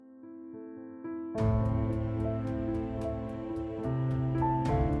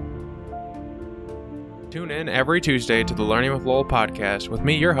Tune in every Tuesday to the Learning with Lowell podcast with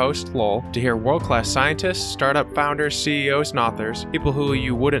me, your host, Lowell, to hear world-class scientists, startup founders, CEOs, and authors, people who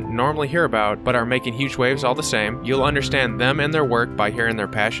you wouldn't normally hear about but are making huge waves all the same. You'll understand them and their work by hearing their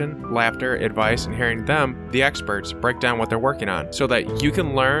passion, laughter, advice, and hearing them, the experts, break down what they're working on so that you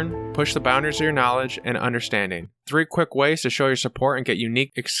can learn, push the boundaries of your knowledge and understanding. 3 quick ways to show your support and get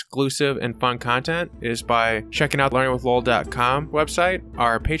unique, exclusive, and fun content is by checking out the learningwithlowell.com website,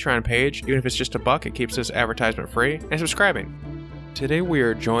 our Patreon page, even if it's just $1, it keeps us advertisement free, and subscribing. Today we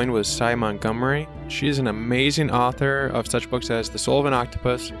are joined with Sy Montgomery. She is an amazing author of such books as The Soul of an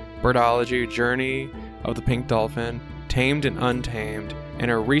Octopus, Birdology, Journey of the Pink Dolphin, Tamed and Untamed,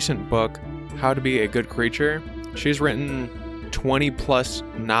 and her recent book, How to Be a Good Creature. She's written 20 plus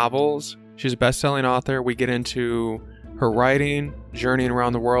novels. She's a best-selling author. We get into her writing, journeying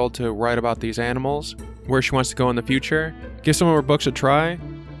around the world to write about these animals, where she wants to go in the future. Give some of her books a try.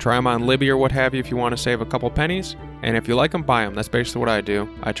 Try them on Libby or what have you if you want to save a couple pennies. And if you like them, buy them. That's basically what I do.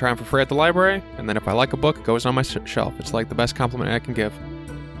 I try them for free at the library, and then if I like a book, it goes on my shelf. It's like the best compliment I can give.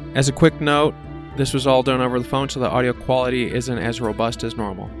 As a quick note, this was all done over the phone, so the audio quality isn't as robust as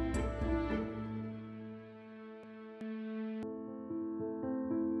normal.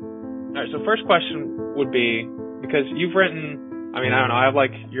 All right, so first question would be, because you've written, I don't know, I have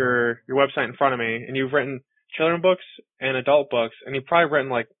like your website in front of me, and you've written children books and adult books, and you've probably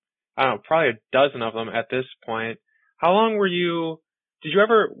written probably a dozen of them at this point. How long were you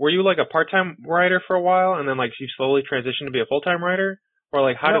like a part-time writer for a while, and then like you slowly transitioned to be a full-time writer? Or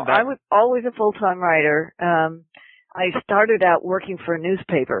like how did that? I was always a full-time writer. I started out working for a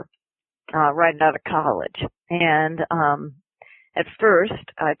newspaper, right out of college, and, at first,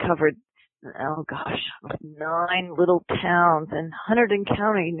 I covered, 9 little towns in Hunterdon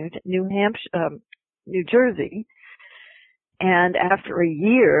County, New Hampshire, New Jersey. And after a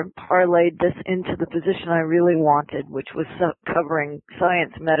year, parlayed this into the position I really wanted, which was covering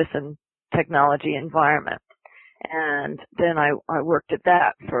science, medicine, technology, environment. And then I worked at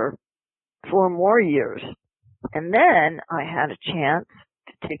that for 4 more years. And then I had a chance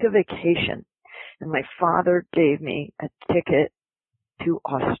to take a vacation. And my father gave me a ticket to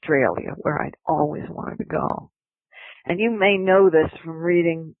Australia, where I'd always wanted to go. And you may know this from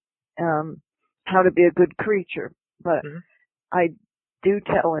reading How to Be a Good Creature, but I do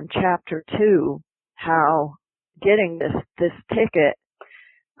tell in chapter 2 how getting this ticket,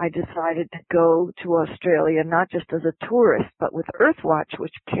 I decided to go to Australia not just as a tourist, but with Earthwatch,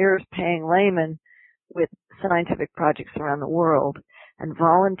 which pairs paying laymen with scientific projects around the world, and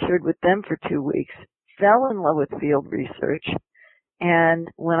volunteered with them for 2 weeks, fell in love with field research. And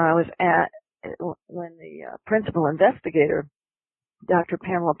when the principal investigator, Dr.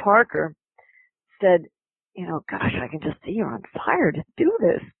 Pamela Parker, said, gosh, I can just see you're on fire to do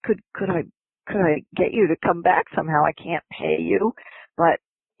this. Could I get you to come back somehow? I can't pay you, but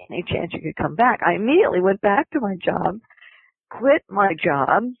any chance you could come back? I immediately went back to my job, quit my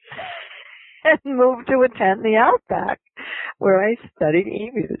job, and moved to a tent in the outback where I studied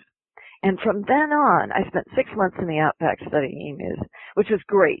emus. And from then on, I spent 6 months in the outback studying emus, which was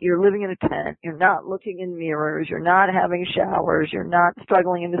great. You're living in a tent. You're not looking in mirrors. You're not having showers. You're not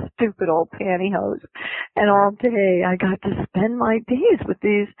struggling in the stupid old pantyhose. And all day, I got to spend my days with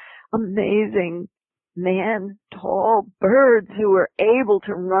these amazing man-tall birds who were able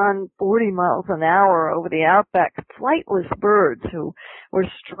to run 40 miles an hour over the outback, flightless birds who were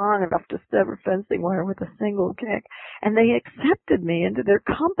strong enough to sever fencing wire with a single kick. And they accepted me into their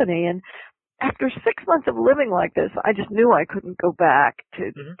company. And after 6 months of living like this, I just knew I couldn't go back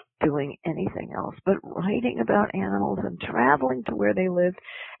to doing anything else but writing about animals and traveling to where they lived.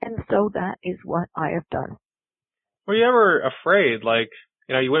 And so that is what I have done. Were you ever afraid,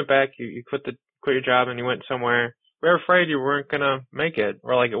 you went back, you quit your job and you went somewhere? Were you afraid you weren't going to make it,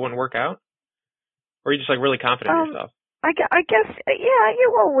 or it wouldn't work out? Or are you just really confident in yourself? I guess, yeah,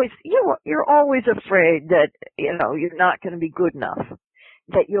 you're always afraid that, you're not going to be good enough,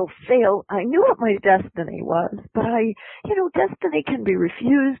 that you'll fail. I knew what my destiny was, but destiny can be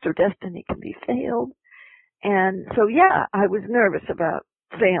refused or destiny can be failed. And so, yeah, I was nervous about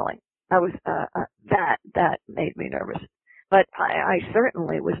failing. I was, that made me nervous. But I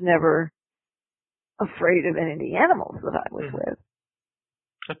certainly was never afraid of any of the animals that I was with.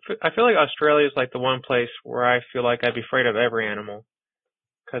 I feel like Australia is the one place where I feel like I'd be afraid of every animal.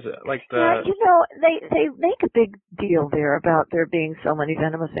 Cause they make a big deal there about there being so many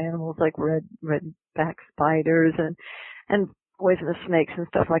venomous animals like redback spiders and poisonous snakes and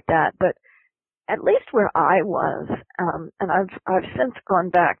stuff like that. But at least where I was, and I've since gone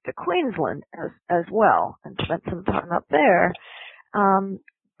back to Queensland as well and spent some time up there.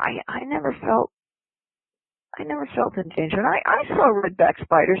 I never felt in danger. And I saw redback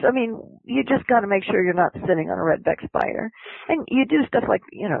spiders. I mean, you just got to make sure you're not sitting on a redback spider. And you do stuff like,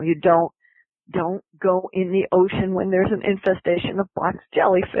 you don't go in the ocean when there's an infestation of box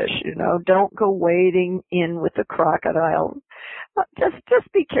jellyfish, don't go wading in with the crocodile.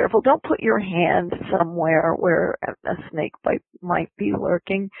 Just be careful. Don't put your hand somewhere where a snake bite might be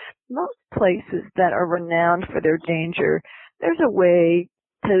lurking. Most places that are renowned for their danger, there's a way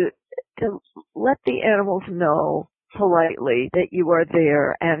to let the animals know politely that you are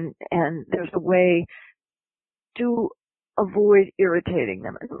there, and there's a way to avoid irritating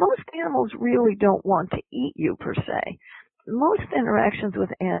them. And most animals really don't want to eat you per se. Most interactions with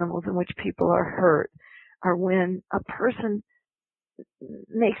animals in which people are hurt are when a person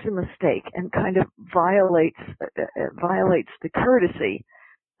makes a mistake and kind of violates the courtesy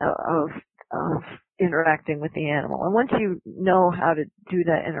of interacting with the animal. And once you know how to do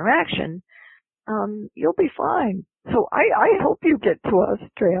that interaction, you'll be fine. So I hope you get to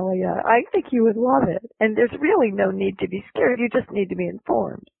Australia. I think you would love it. And there's really no need to be scared. You just need to be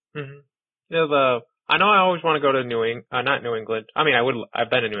informed. Mm-hmm. Yeah, I know I always want to go to not New England. I mean, I've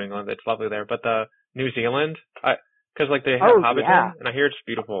been to New England. It's lovely there. But New Zealand, because they have Hobbiton, and I hear it's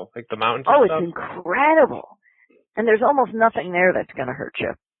beautiful. Like the mountains and stuff. Oh, it's incredible. And there's almost nothing there that's going to hurt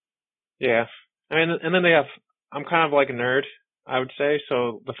you. Yeah. I mean, and then I'm kind of like a nerd, I would say.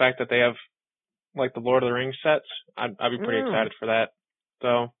 So the fact that they have like the Lord of the Rings sets, I'd be pretty excited for that.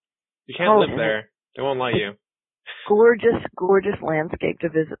 So you can't live there. They won't let you. Gorgeous landscape to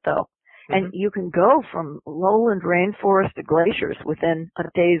visit though. Mm-hmm. And you can go from lowland rainforest to glaciers within a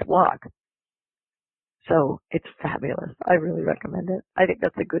day's walk. So it's fabulous. I really recommend it. I think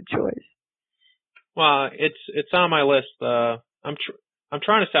that's a good choice. Well, it's on my list. I'm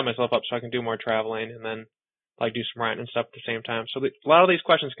trying to set myself up so I can do more traveling and then like do some writing and stuff at the same time. So a lot of these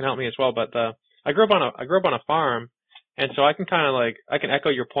questions can help me as well. But I grew up on a farm, and so I can kind of I can echo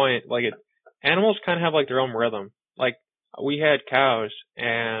your point. Like animals kind of have like their own rhythm. Like we had cows,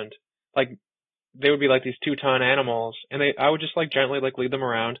 and like they would be like these 2-ton animals, and I would just like gently like lead them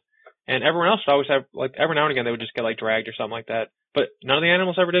around, and everyone else would always have like every now and again they would just get like dragged or something like that. But none of the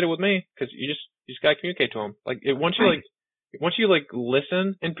animals ever did it with me because you just gotta communicate to them. Once you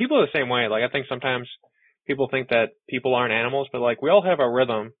listen, and people are the same way. Like I think sometimes people think that people aren't animals, but like we all have a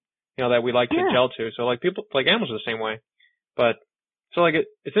rhythm, that we like to gel to. So like animals are the same way. But so like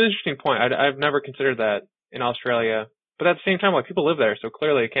it's an interesting point. I've never considered that in Australia, but at the same time, like people live there, so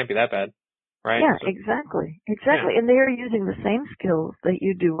clearly it can't be that bad, right? Yeah, so, exactly. Yeah. And they are using the same skills that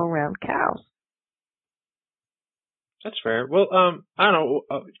you do around cows. That's fair. Well, I don't know,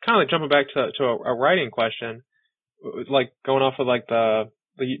 kind of like jumping back to a writing question, like going off of like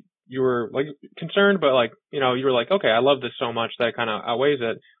you were like concerned, but like, you were like, okay, I love this so much that it kind of outweighs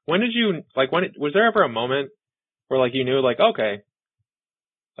it. Was there ever a moment where like you knew like, okay,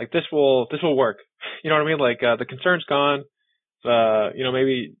 like this will work? You know what I mean? Like, the concern's gone,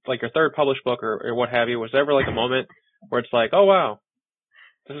 maybe like your third published book or what have you. Was there ever like a moment where it's like, oh wow,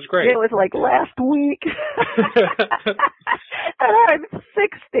 this is great? It was like last week. And I'm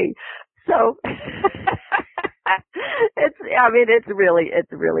 60. So it's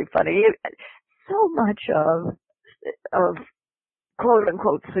really funny. So much of quote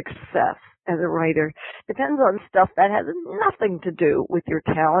unquote success as a writer depends on stuff that has nothing to do with your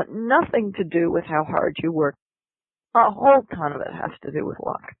talent, nothing to do with how hard you work. A whole ton of it has to do with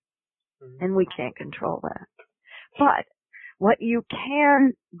luck. Mm-hmm. And we can't control that. But what you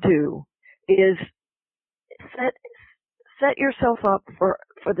can do is set yourself up for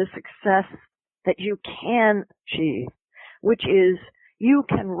the success that you can achieve, which is you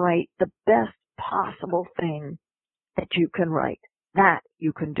can write the best possible thing that you can write. That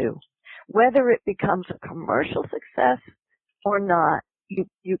you can do. Whether it becomes a commercial success or not,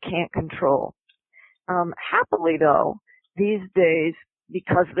 you can't control. Happily though, these days,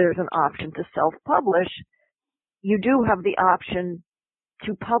 because there's an option to self-publish, you do have the option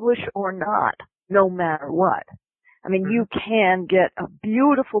to publish or not, no matter what. I mean, you can get a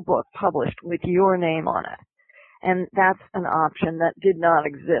beautiful book published with your name on it. And that's an option that did not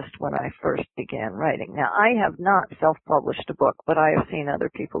exist when I first began writing. Now, I have not self-published a book, but I have seen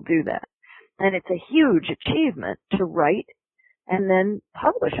other people do that. And it's a huge achievement to write and then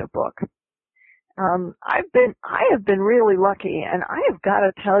publish a book. I have been really lucky, and I have got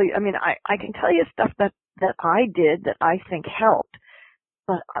to tell you, I mean, I can tell you stuff that I did that I think helped,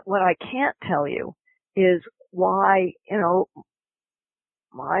 but what I can't tell you is why,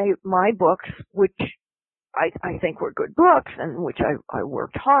 my books, which I think were good books and which I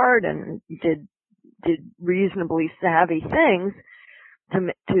worked hard and did reasonably savvy things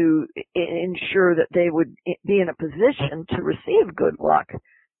to ensure that they would be in a position to receive good luck.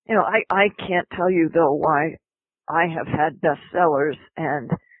 You know, I can't tell you though why I have had bestsellers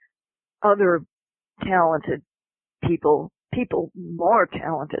and other talented people more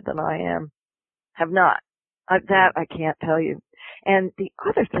talented than I am, have not. That I can't tell you. And the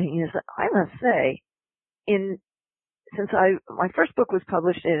other thing is that I must say, since my first book was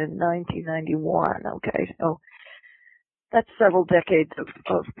published in 1991, okay, so that's several decades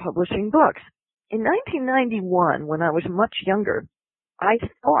of publishing books. In 1991, when I was much younger, I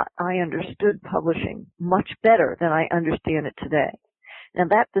thought I understood publishing much better than I understand it today. Now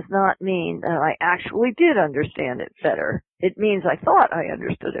that does not mean that I actually did understand it better. It means I thought I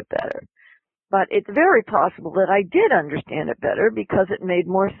understood it better. But it's very possible that I did understand it better because it made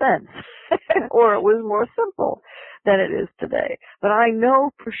more sense or it was more simple than it is today. But I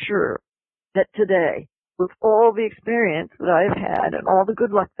know for sure that today, with all the experience that I've had and all the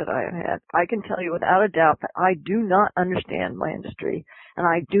good luck that I have had, I can tell you without a doubt that I do not understand my industry and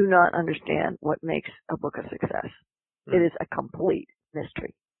I do not understand what makes a book a success. It is a complete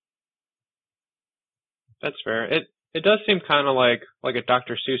mystery. That's fair. It does seem kind of like a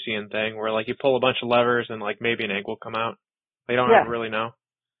Dr. Seussian thing where like you pull a bunch of levers and like maybe an egg will come out. They don't ever really know.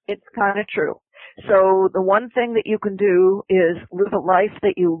 It's kind of true. So the one thing that you can do is live a life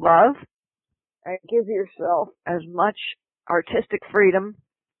that you love and give yourself as much artistic freedom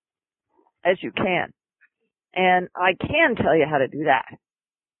as you can. And I can tell you how to do that.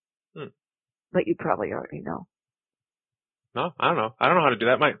 But you probably already know. No, I don't know. I don't know how to do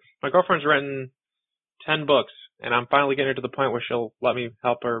that. My girlfriend's written 10 books, and I'm finally getting her to the point where she'll let me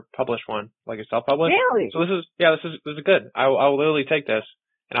help her publish one, like a self-publish. Really? So this is good. I will literally take this,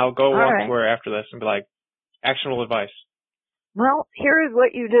 and I'll go walk to her after this and be like, actionable advice. Well, here is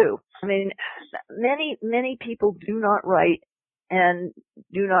what you do. I mean, many people do not write and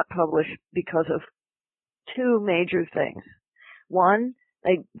do not publish because of two major things. One,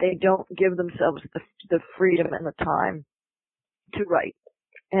 they don't give themselves the freedom and the time to write.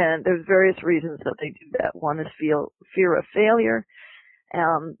 And there's various reasons that they do that. One is fear of failure.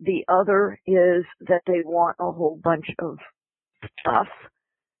 The other is that they want a whole bunch of stuff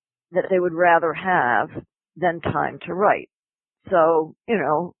that they would rather have than time to write. So, you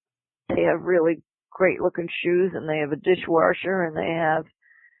know, they have really great looking shoes and they have a dishwasher and they have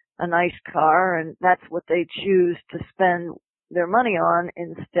a nice car and that's what they choose to spend their money on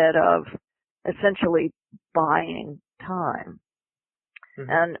instead of essentially buying time.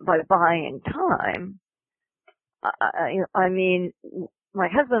 And by buying time, I mean, my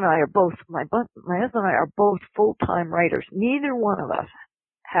husband and I are both full-time writers. Neither one of us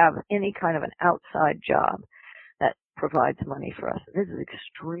have any kind of an outside job that provides money for us. This is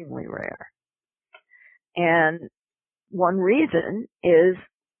extremely rare. And one reason is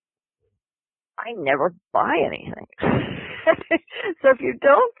I never buy anything. So if you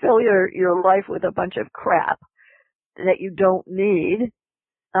don't fill your life with a bunch of crap that you don't need,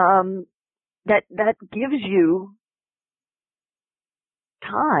 that gives you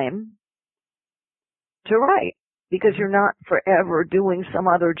time to write because you're not forever doing some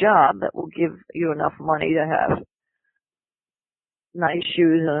other job that will give you enough money to have nice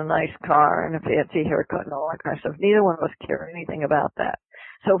shoes and a nice car and a fancy haircut and all that kind of stuff. Neither one of us care anything about that.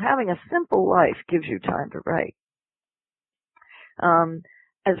 So having a simple life gives you time to write.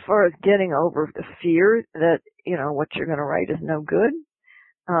 As far as getting over the fear that, you know, what you're going to write is no good,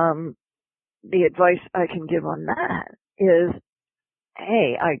 the advice I can give on that is,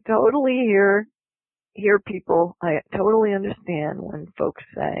 hey, I totally hear people, I totally understand when folks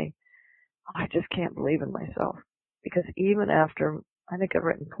say, oh, I just can't believe in myself. Because even after, I think I've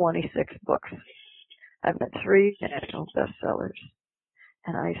written 26 books, I've had 3 national bestsellers,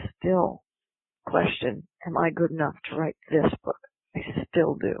 and I still question, am I good enough to write this book? I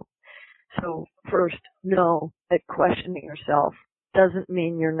still do. So first, know that questioning yourself doesn't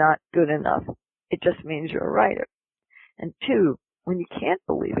mean you're not good enough. It just means you're a writer. And 2, when you can't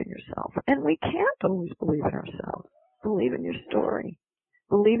believe in yourself, and we can't always believe in ourselves, believe in your story.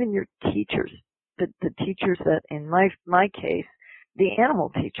 Believe in your teachers, the teachers that, in my case, the animal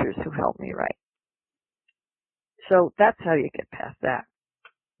teachers who helped me write. So that's how you get past that.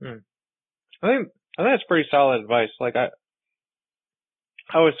 I think that's pretty solid advice. Like I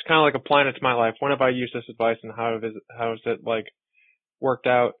was kind of like applying it to my life. When have I used this advice and how has it like worked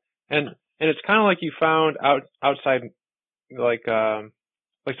out? And it's kind of like you found outside, like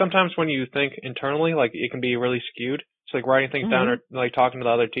sometimes when you think internally, like it can be really skewed. Just like writing things down or like talking to the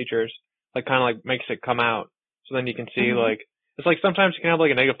other teachers, like kind of like makes it come out. So then you can see like, it's like sometimes you can have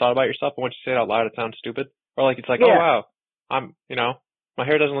like a negative thought about yourself, and once you say it out loud, it sounds stupid. Or like, it's like, oh wow, my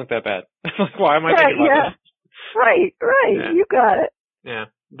hair doesn't look that bad. Like, why am I thinking about this? Right. Yeah. You got it. Yeah.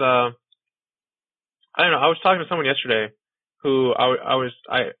 I don't know. I was talking to someone yesterday who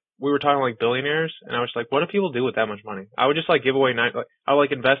we were talking like billionaires, and I was like, what do people do with that much money? I would just like give away I would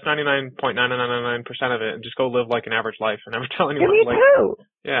like invest 99.9999% of it and just go live like an average life and never tell anyone. Me like, too.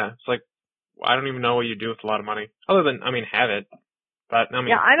 Yeah. It's like, I don't even know what you do with a lot of money other than, have it. But I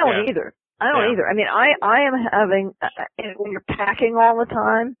mean, I don't either. I mean, I am having, when you're packing all the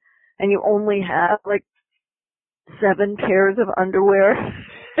time and you only have like 7 pairs of underwear,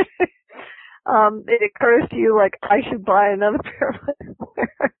 it occurs to you like I should buy another pair of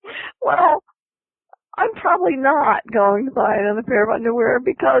underwear. Well, I'm probably not going to buy another pair of underwear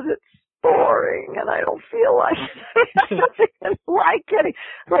because it's boring and I don't feel like I don't even like getting,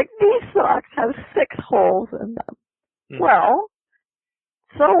 like these socks have 6 holes in them. Well,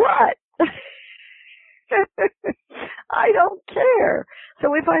 so what? I don't care.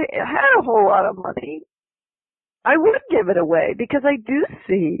 So if I had a whole lot of money, I would give it away because I do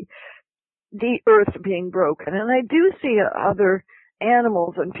see the earth being broken and I do see other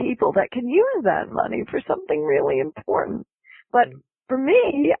animals and people that can use that money for something really important. But for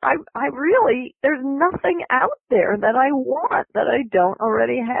me, I really, there's nothing out there that I want that I don't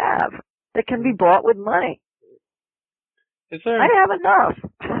already have that can be bought with money. I have enough.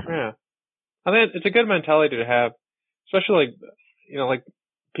 Yeah. I think it's a good mentality to have, especially like, like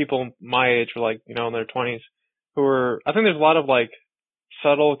people my age or like, in their 20s who are, I think there's a lot of like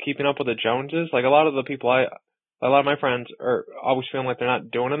subtle keeping up with the Joneses. Like a lot of the people a lot of my friends are always feeling like they're not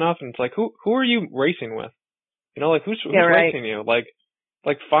doing enough. And it's like, who are you racing with? Like who's racing you? Like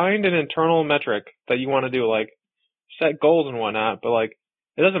find an internal metric that you want to do, like set goals and whatnot. But like,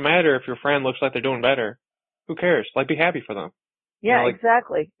 it doesn't matter if your friend looks like they're doing better. Who cares? Like be happy for them. Yeah,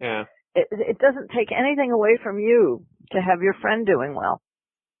 exactly. Yeah. It doesn't take anything away from you to have your friend doing well.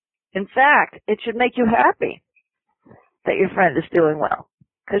 In fact, it should make you happy that your friend is doing well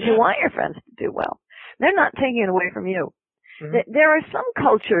because you want your friends to do well. They're not taking it away from you. Mm-hmm. There are some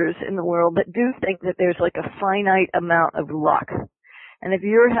cultures in the world that do think that there's like a finite amount of luck. And if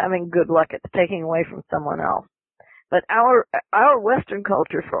you're having good luck, it's taking away from someone else. But our Western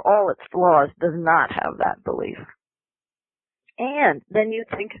culture, for all its flaws, does not have that belief. And then you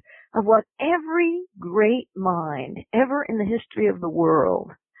think of what every great mind ever in the history of the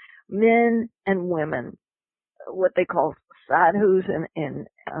world, men and women, what they call sadhus in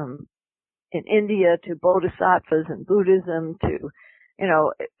India, to bodhisattvas in Buddhism, to,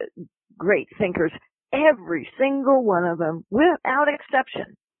 great thinkers, every single one of them, without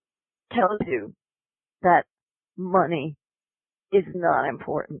exception, tells you that money is not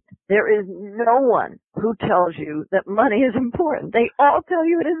important. There is no one who tells you that money is important. They all tell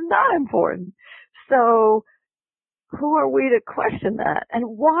you it is not important. So who are we to question that? And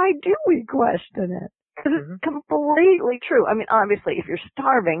why do we question it? Because it's completely true. I mean, obviously, if you're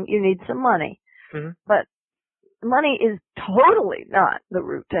starving, you need some money. Mm-hmm. But money is totally not the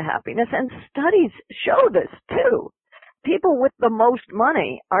route to happiness. And studies show this, too. People with the most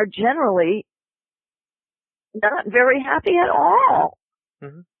money are generally not very happy at all.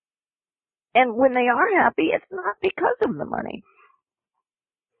 Mm-hmm. And when they are happy, it's not because of the money.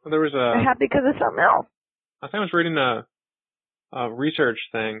 Well, they're happy because of something else. I think I was reading a research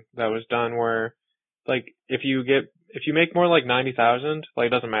thing that was done where, like, if you make more like 90,000, like,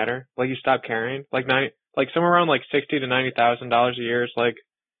 it doesn't matter. Like, you stop caring. Like somewhere around like $60,000 to $90,000 a year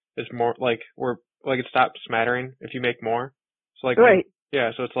is more like it stops mattering if you make more. So like, right.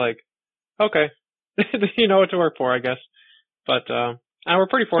 So it's like, okay. You know what to work for, I guess. But and we're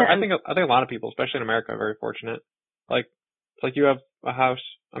pretty fortunate. I think a lot of people, especially in America, are very fortunate. Like, it's like you have a house.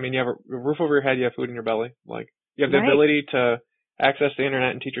 I mean, you have a roof over your head. You have food in your belly. Like, you have the ability to access the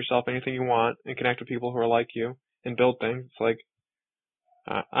internet and teach yourself anything you want and connect with people who are like you and build things. It's like,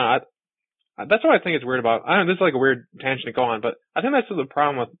 that's what I think is weird about. I don't know. This is like a weird tangent to go on, but I think that's the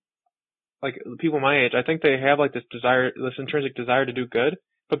problem with like people my age. I think they have like this intrinsic desire to do good,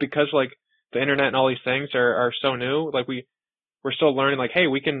 but because like the internet and all these things are so new, like we're still learning, like, hey,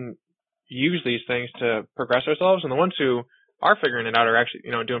 we can use these things to progress ourselves. And the ones who are figuring it out are actually,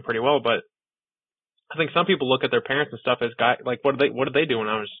 doing pretty well. But I think some people look at their parents and stuff as like, what did they do when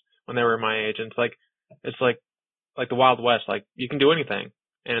they were my age? And it's like the Wild West, like you can do anything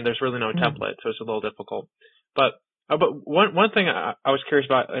and there's really no template. So it's a little difficult. But one thing I was curious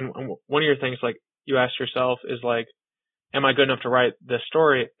about, and one of your things, like you asked yourself is like, am I good enough to write this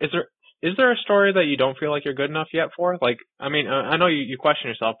story? is there a story that you don't feel like you're good enough yet for? Like, I mean, I know you question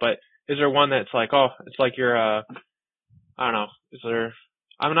yourself, but is there one that's like, oh, it's like your, I don't know, is there,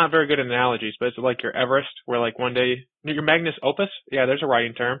 I'm not very good at analogies, but is it like your Everest, where like one day, your magnus opus? Yeah, there's a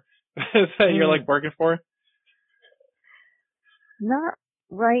writing term that you're like working for? Not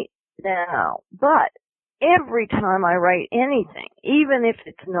right now, but every time I write anything, even if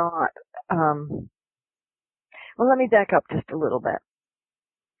it's not, well, let me back up just a little bit.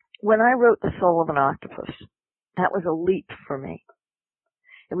 When I wrote The Soul of an Octopus, that was a leap for me.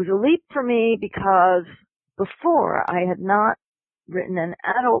 It was a leap for me because before I had not written an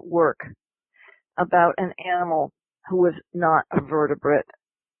adult work about an animal who was not a vertebrate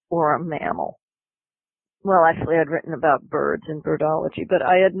or a mammal. Well, actually, I'd written about birds and birdology, but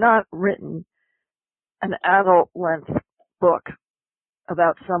I had not written an adult-length book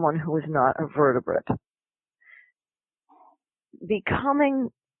about someone who was not a vertebrate.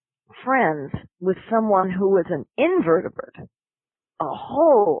 Becoming friends with someone who was an invertebrate, a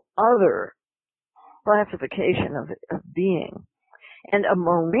whole other classification of being, and a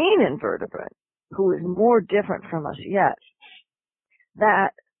marine invertebrate who is more different from us yet,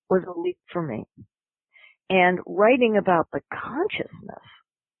 that was a leap for me. And writing about the consciousness,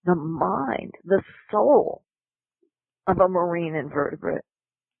 the mind, the soul of a marine invertebrate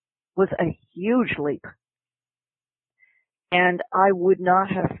was a huge leap. And I would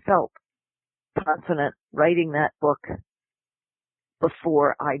not have felt confident writing that book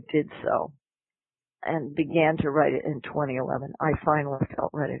before I did so and began to write it in 2011. I finally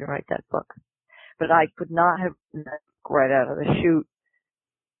felt ready to write that book. But I could not have written that book right out of the chute.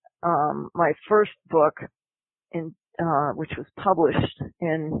 My first book, which was published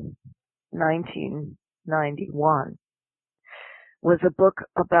in 1991, was a book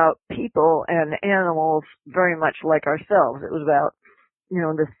about people and animals very much like ourselves. It was about,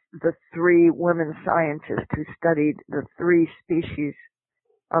 the three women scientists who studied the three species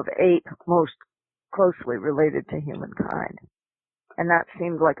of ape most closely related to humankind. And that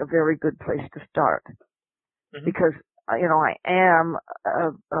seemed like a very good place to start. Mm-hmm. Because, I am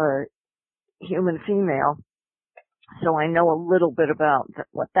a human female, so I know a little bit about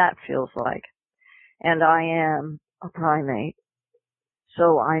what that feels like. And I am a primate,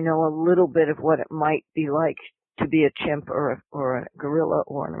 so I know a little bit of what it might be like to be a chimp or a gorilla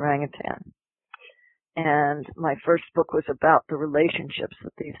or an orangutan. And my first book was about the relationships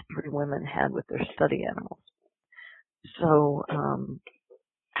that these three women had with their study animals. So,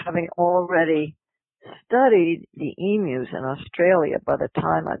 having already studied the emus in Australia by the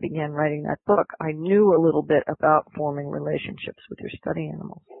time I began writing that book, I knew a little bit about forming relationships with your study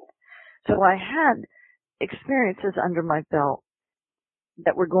animals. So I had experiences under my belt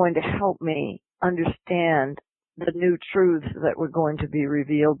that were going to help me understand the new truths that were going to be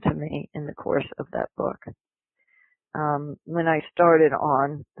revealed to me in the course of that book. When I started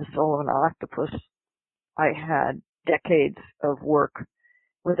on The Soul of an Octopus, I had decades of work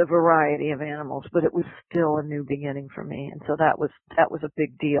with a variety of animals, but it was still a new beginning for me, and so that was a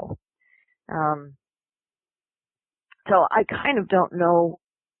big deal. So I kind of don't know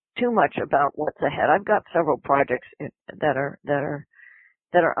too much about what's ahead. I've got several projects that are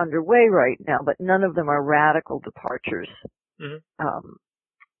underway right now, but none of them are radical departures. Mm-hmm.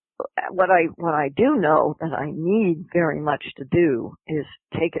 What I do know that I need very much to do is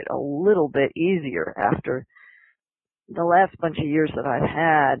take it a little bit easier after the last bunch of years that I've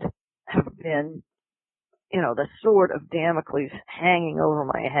had have been, the sword of Damocles hanging over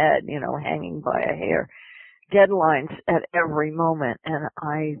my head, hanging by a hair, deadlines at every moment. And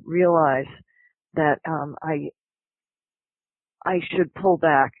I realize that, I should pull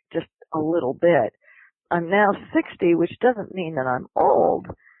back just a little bit. I'm now 60, which doesn't mean that I'm old,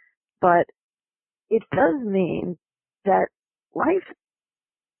 but it does mean that life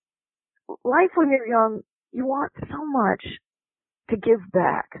when you're young, you want so much to give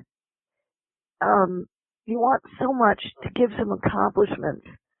back. You want so much to give some accomplishments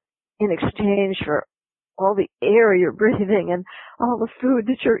in exchange for all the air you're breathing and all the food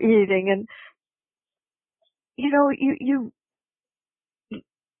that you're eating. And,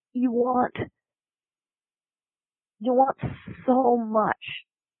 you want so much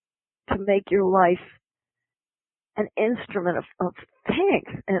to make your life an instrument of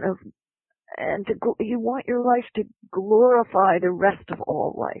thanks and you want your life to glorify the rest of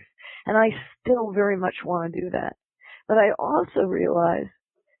all life. And I still very much want to do that. But I also realize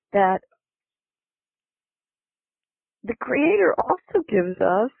that the Creator also gives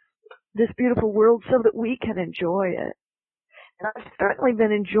us this beautiful world so that we can enjoy it. And I've certainly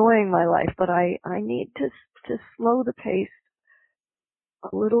been enjoying my life, but I need to slow the pace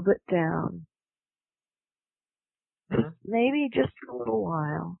a little bit down. Mm-hmm. Maybe just for a little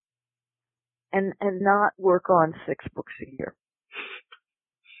while. And not work on 6 books a year.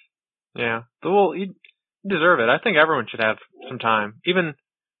 Yeah. Well, you deserve it. I think everyone should have some time. Even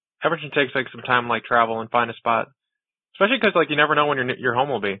everyone should take like some time, like travel and find a spot. Especially because like you never know when your home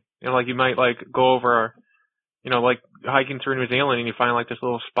will be. You know, like you might like go over, you know, like hiking through New Zealand and you find like this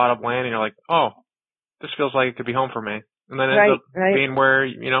little spot of land and you're like, oh, this feels like it could be home for me. And then it ends up being where,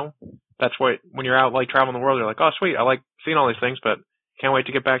 you know, that's what, when you're out like traveling the world, you're like, oh sweet, I like seeing all these things, but can't wait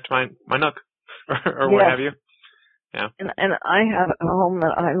to get back to my nook or what have you. Yeah. And I have a home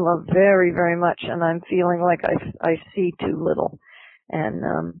that I love very, very much, and I'm feeling like I see too little.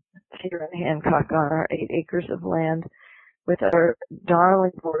 And here in Hancock on our 8 acres of land with our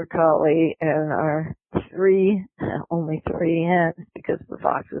darling border collie and our only 3 hens because the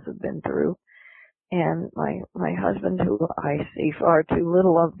foxes have been through, and my husband who I see far too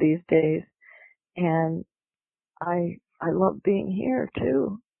little of these days, and I love being here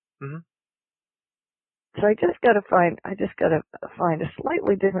too. Mm-hmm. So I just got to find a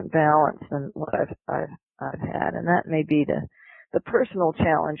slightly different balance than what I've had, and that may be the personal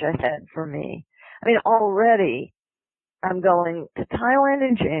challenge ahead for me. I mean, already I'm going to Thailand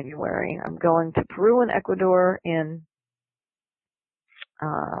in January. I'm going to Peru and Ecuador in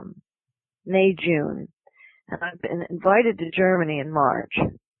May, June, and I've been invited to Germany in March.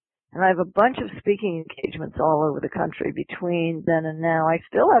 And I have a bunch of speaking engagements all over the country between then and now. I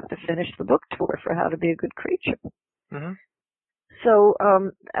still have to finish the book tour for How to Be a Good Creature. Mm-hmm. So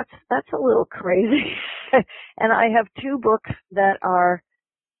that's a little crazy. And I have 2 books that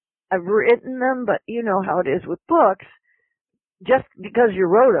I've written them, but you know how it is with books. Just because you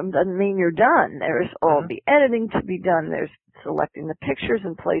wrote them doesn't mean you're done. There's all the editing to be done. There's selecting the pictures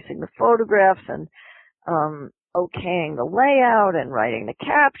and placing the photographs and okaying the layout and writing the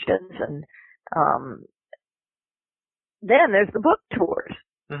captions, and then there's the book tours.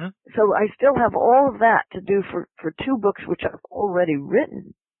 Mm-hmm. So I still have all of that to do for 2 books which I've already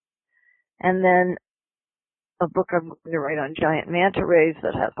written, and then a book I'm going to write on giant manta rays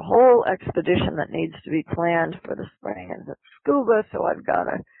that has a whole expedition that needs to be planned for the spring, and it's scuba, so I've got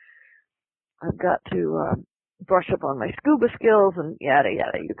to brush up on my scuba skills and yada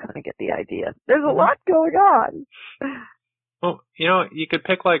yada. You kind of get the idea. There's a lot going on. Well, you know, you could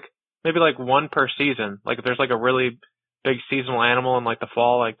pick like maybe like 1 per season. Like if there's like a really big seasonal animal in like the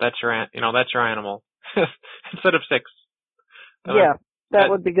fall, like that's your animal instead of 6. That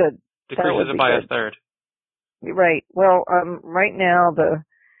would be good. Decreases it by a third. Right. Well, right now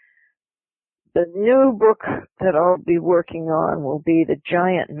the new book that I'll be working on will be the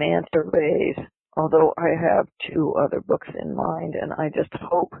giant manta rays. Although I have 2 other books in mind, and I just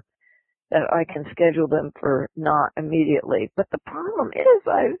hope that I can schedule them for not immediately. But the problem is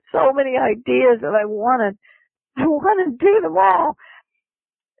I have so many ideas and I want to do them all.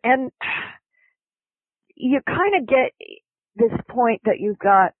 And you kind of get this point that you've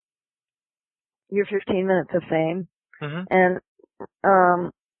got your 15 minutes of fame. Mm-hmm. And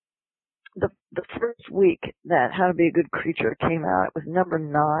the first week that How to Be a Good Creature came out, it was number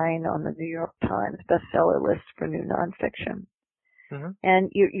 9 on the New York Times bestseller list for new nonfiction. Mm-hmm. And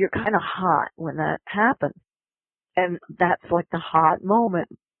you're kind of hot when that happens. And that's like the hot moment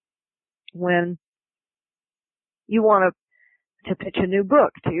when you want to pitch a new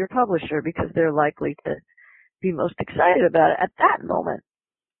book to your publisher because they're likely to be most excited about it at that moment,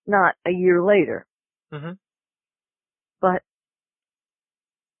 not a year later. Mm-hmm. But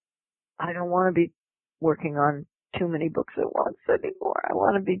I don't want to be working on too many books at once anymore. I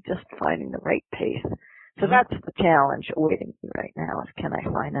want to be just finding the right pace. So that's the challenge awaiting me right now, is can I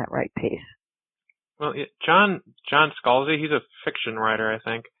find that right pace? Well, John Scalzi, he's a fiction writer, I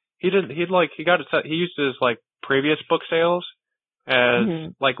think. He used his like previous book sales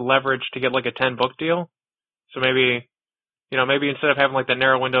as like leverage to get like a 10 book deal. So maybe instead of having like that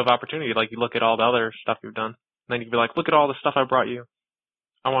narrow window of opportunity, like you look at all the other stuff you've done, and then you can be like, look at all the stuff I brought you.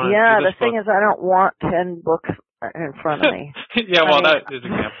 I want to do this the thing is, I don't want 10 books in front of me. That is an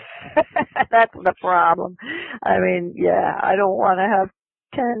example. That's the problem. I mean, I don't want to have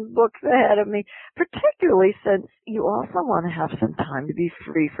 10 books ahead of me, particularly since you also want to have some time to be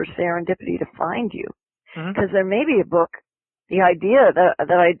free for serendipity to find you. Because there may be a book, the idea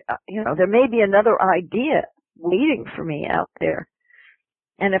there may be another idea waiting for me out there.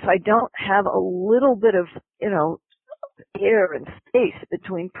 And if I don't have a little bit of, air and space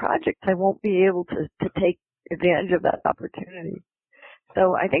between projects, I won't be able to take advantage of that opportunity.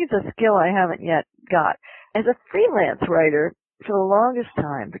 So I think it's a skill I haven't yet got. As a freelance writer, for the longest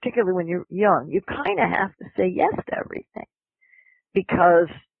time, particularly when you're young, you kind of have to say yes to everything. because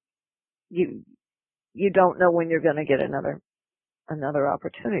you don't know when you're going to get another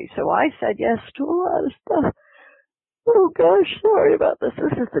opportunity. So I said yes to a lot of stuff. Oh gosh, sorry about this.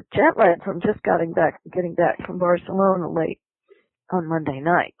 This is the jet lag from just getting back from Barcelona late on Monday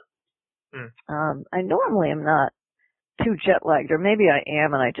night. I normally am not too jet lagged, or maybe I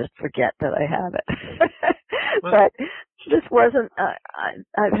am and I just forget that I have it. But this wasn't,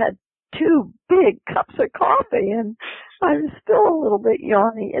 I've had 2 big cups of coffee and I'm still a little bit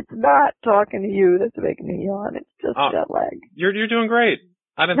yawny. It's not talking to you that's making me yawn. It's just jet lag. You're doing great.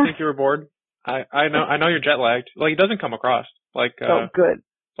 I didn't think you were bored. I know you're jet lagged. Like, it doesn't come across. Like, oh, good.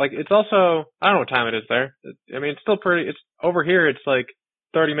 Like, it's also, I don't know what time it is there. I mean, it's still it's over here, it's like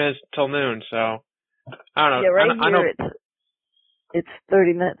 30 minutes till noon, so, I don't know. Yeah, right here it's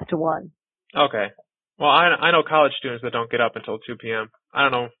 30 minutes to 1. Okay. Well, I know college students that don't get up until 2 p.m. I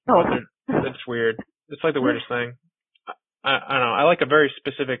don't know. It's weird. It's like the weirdest thing. I don't know. I like a very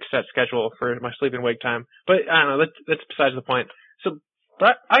specific set schedule for my sleep and wake time, but I don't know. That's besides the point. So,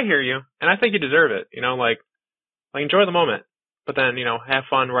 but I hear you, and I think you deserve it. You know, like enjoy the moment, but then, you know, have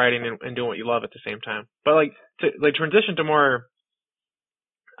fun writing and doing what you love at the same time. But to transition to more,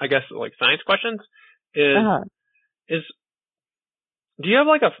 I guess, like science questions is do you have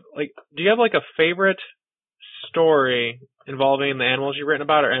like a favorite story involving the animals you've written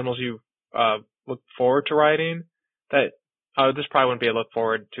about or animals you look forward to writing? That this probably wouldn't be a look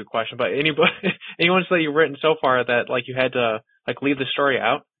forward to question, but any ones that you've written so far that like you had to like leave the story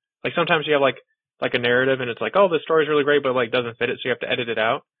out. Like sometimes you have like a narrative and it's like, oh, this story's really great, but like doesn't fit it, so you have to edit it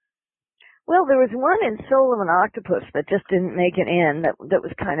out. Well, there was one in Soul of an Octopus that just didn't make it in that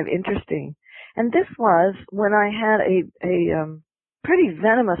was kind of interesting. And this was when I had a pretty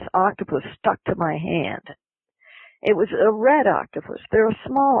venomous octopus stuck to my hand. It was a red octopus. They're a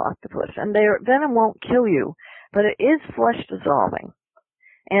small octopus, and their venom won't kill you, but it is flesh dissolving.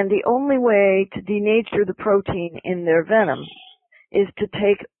 And the only way to denature the protein in their venom is to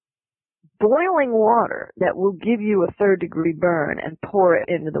take boiling water that will give you a 3rd-degree burn and pour it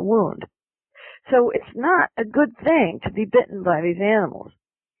into the wound. So it's not a good thing to be bitten by these animals.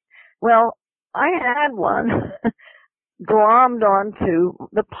 Well, I had one glommed onto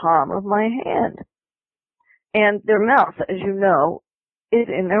the palm of my hand. And their mouth, as you know, is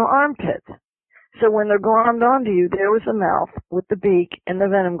in their armpits. So when they're glommed onto you, there was a mouth with the beak and the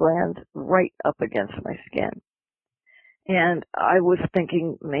venom glands right up against my skin. And I was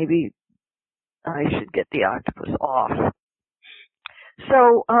thinking maybe I should get the octopus off.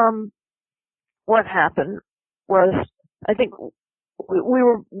 So, what happened was, I think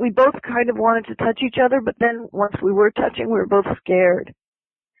we both kind of wanted to touch each other, but then once we were touching, we were both scared.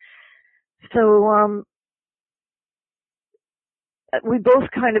 So, we both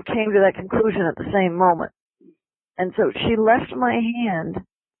kind of came to that conclusion at the same moment. And so she left my hand,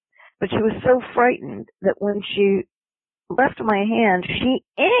 but she was so frightened that when she left my hand, she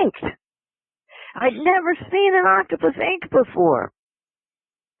inked. I'd never seen an octopus ink before.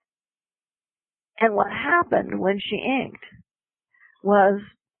 And what happened when she inked was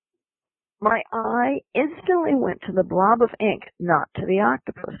my eye instantly went to the blob of ink, not to the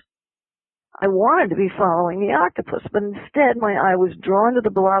octopus. I wanted to be following the octopus, but instead my eye was drawn to the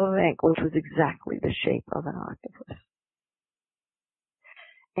blob of ink, which was exactly the shape of an octopus.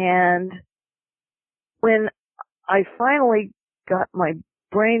 And when I finally got my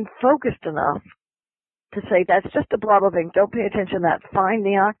brain focused enough to say, that's just a blob of ink, don't pay attention to that, find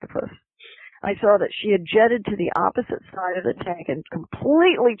the octopus, I saw that she had jetted to the opposite side of the tank and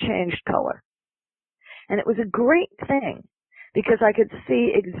completely changed color. And it was a great thing, because I could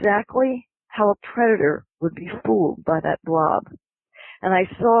see exactly how a predator would be fooled by that blob. And I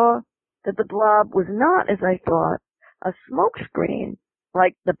saw that the blob was not, as I thought, a smoke screen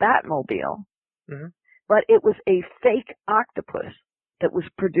like the Batmobile, but it was a fake octopus that was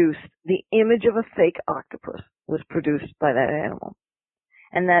produced. The image of a fake octopus was produced by that animal.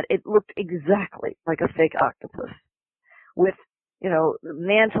 And that it looked exactly like a fake octopus with, you know, the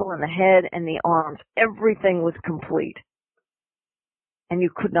mantle and the head and the arms. Everything was complete. And you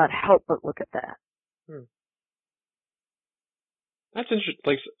could not help but look at that. That's interesting.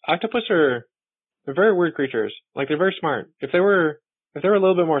 Like, octopus they're very weird creatures. Like, they're very smart. If they were a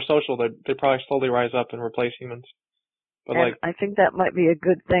little bit more social, they'd probably slowly rise up and replace humans. But and I think that might be a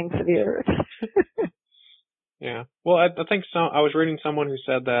good thing for the earth. Yeah. Well, I think I was reading someone who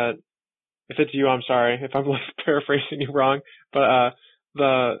said that, if it's you, I'm sorry if I'm like paraphrasing you wrong, but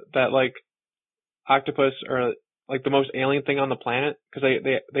that like octopus are like the most alien thing on the planet, because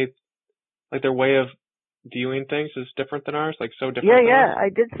they like their way of viewing things is different than ours, like so different. Yeah, I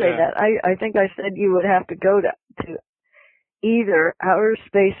did say that. I think I said you would have to go to either outer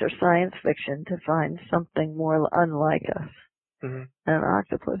space or science fiction to find something more unlike us Mm-hmm. than an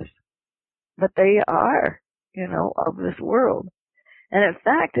octopus. But they are, of this world. And in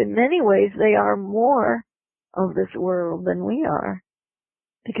fact, in many ways, they are more of this world than we are,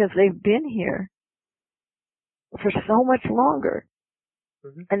 because they've been here for so much longer.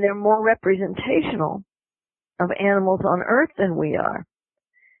 Mm-hmm. And they're more representational of animals on Earth than we are.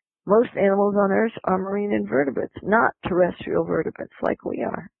 Most animals on Earth are marine invertebrates, not terrestrial vertebrates like we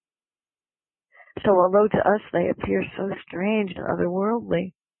are. So although to us they appear so strange and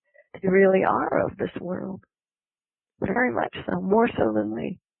otherworldly, they really are of this world. Very much so, more so than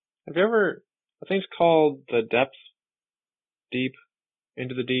we. Have you ever, I think it's called The Depth, Deep,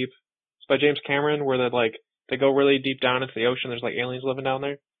 Into the Deep. It's by James Cameron, where they go really deep down into the ocean. There's like aliens living down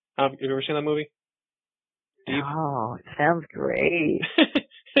there. Have you ever seen that movie? Deep? Oh, it sounds great.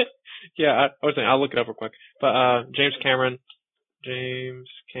 Yeah, I was saying, I'll look it up real quick. But James Cameron.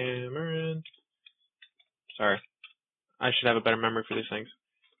 Sorry. I should have a better memory for these things.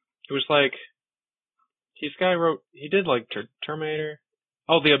 It was like, he did like Terminator.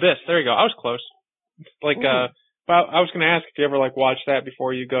 Oh, The Abyss. There you go. I was close. Like, but I was going to ask if you ever like watch that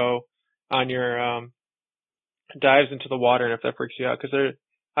before you go on your dives into the water and if that freaks you out. Because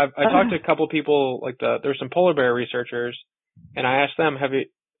I talked to a couple of people, like there's some polar bear researchers, and I asked them, have you,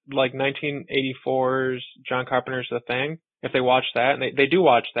 like 1984's John Carpenter's The Thing, if they watched that, and they do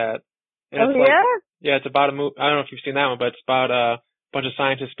watch that. And it's yeah, it's about a movie. I don't know if you've seen that one, but it's about a bunch of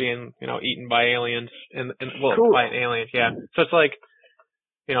scientists being, eaten by aliens, cool. by an alien. Yeah. So it's like,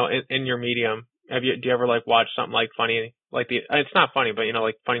 in your medium, do you ever like watch something like funny, like it's not funny, but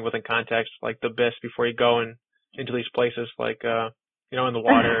like funny within context, like The Abyss before you go into these places, like in the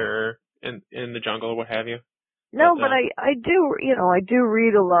water or in the jungle or what have you? No, but I do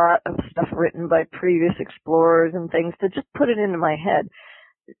read a lot of stuff written by previous explorers and things to just put it into my head.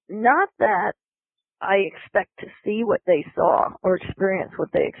 Not that I expect to see what they saw or experience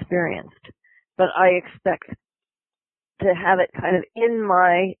what they experienced, but I expect to have it kind of in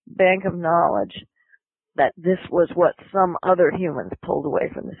my bank of knowledge that this was what some other humans pulled away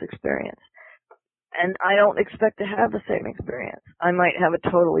from this experience. And I don't expect to have the same experience. I might have a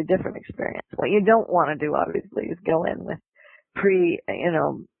totally different experience. What you don't want to do, obviously, is go in with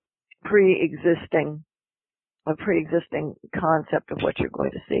a pre-existing concept of what you're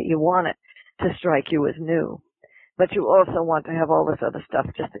going to see. You want it to strike you as new, but you also want to have all this other stuff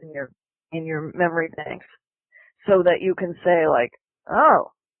just in your memory banks, so that you can say like,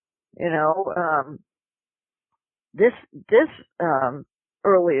 oh, this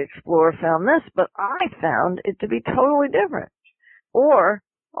early explorer found this, but I found it to be totally different. Or,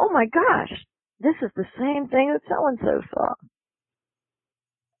 oh my gosh, this is the same thing that so-and-so saw.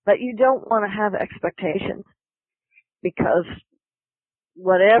 But you don't want to have expectations, because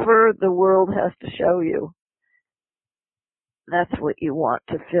whatever the world has to show you, that's what you want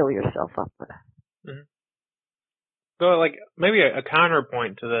to fill yourself up with. Mm-hmm. So, like, maybe a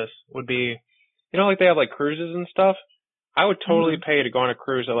counterpoint to this would be, like they have like cruises and stuff. I would totally pay to go on a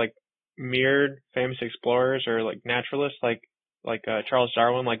cruise that like mirrored famous explorers or like naturalists, like Charles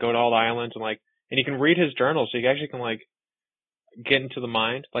Darwin, like go to all the islands and you can read his journals, so you actually can like get into the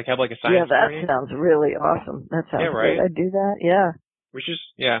mind, like have like a science journey. Yeah, that sounds really awesome. That sounds right? Good. I'd do that. Yeah.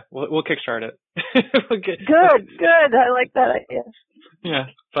 We'll kickstart it. Good. I like that idea. Yeah,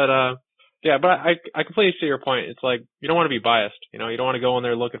 but I completely see your point. It's like you don't want to be biased. You don't want to go in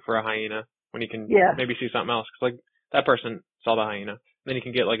there looking for a hyena when you can maybe see something else. 'Cause like that person saw the hyena, then you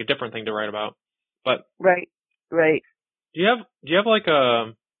can get like a different thing to write about. But right. Do you have like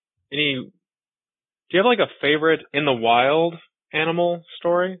a favorite in the wild animal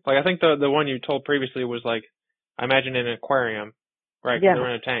story? Like I think the one you told previously was like, I imagine in an aquarium, right? Yeah. They're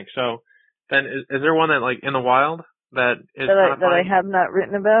in a tank. So then is there one that like in the wild that is that I have not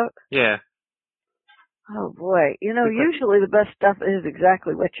written about? Yeah. Oh boy, usually the best stuff is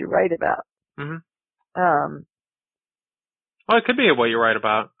exactly what you write about. Mm-hmm. Well, it could be what you write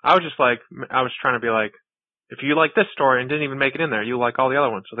about. I was trying to be like, if you like this story and didn't even make it in there, you like all the other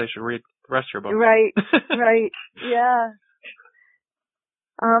ones, so they should read the rest of your book. Right, yeah.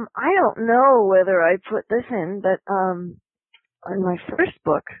 I don't know whether I put this in, but on my first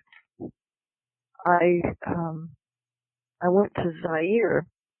book, I went to Zaire,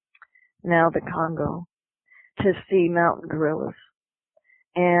 now the Congo, to see mountain gorillas.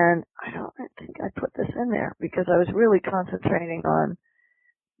 And I don't think I put this in there because I was really concentrating on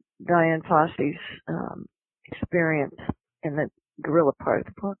Dian Fossey's experience in the gorilla part of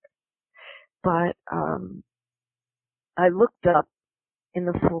the book. But I looked up in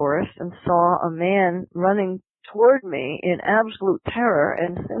the forest and saw a man running toward me in absolute terror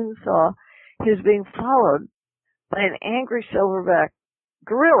and soon saw he was being followed by an angry silverback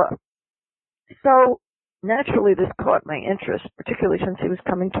gorilla. So naturally this caught my interest, particularly since he was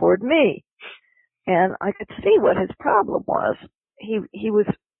coming toward me. And I could see what his problem was. He was,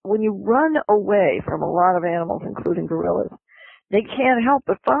 when you run away from a lot of animals, including gorillas, they can't help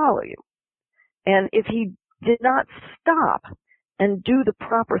but follow you. And if he did not stop and do the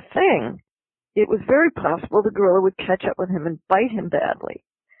proper thing, it was very possible the gorilla would catch up with him and bite him badly.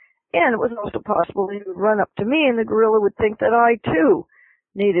 And it was also possible he would run up to me and the gorilla would think that I too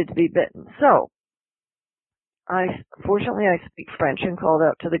needed to be bitten. So, fortunately I speak French and called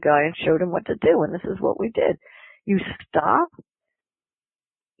out to the guy and showed him what to do, and this is what we did. You stop,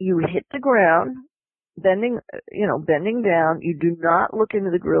 you hit the ground, bending down. You do not look into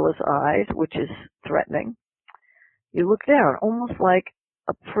the gorilla's eyes, which is threatening. You look down, almost like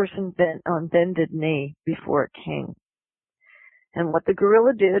a person bent on bended knee before a king. And what the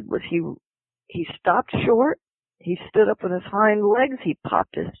gorilla did was he stopped short. He stood up on his hind legs. He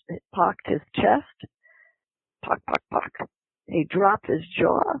pocked his chest. Pock, pock, pock. He dropped his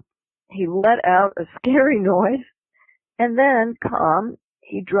jaw. He let out a scary noise. And then, calm,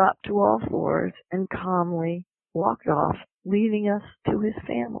 he dropped to all fours and calmly walked off, leaving us to his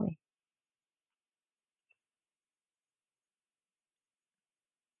family.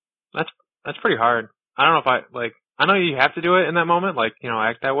 That's pretty hard. I don't know if I know you have to do it in that moment,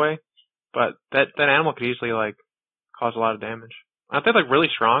 act that way, but that animal could easily, cause a lot of damage. Aren't they, really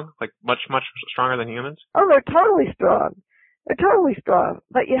strong? Much, much stronger than humans? Oh, they're totally strong. They're totally strong.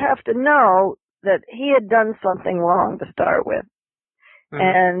 But you have to know that he had done something wrong to start with. Mm-hmm.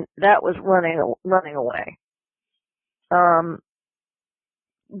 And that was running away.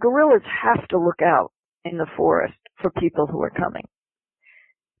 Gorillas have to look out in the forest for people who are coming.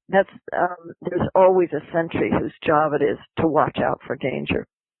 There's always a sentry whose job it is to watch out for danger.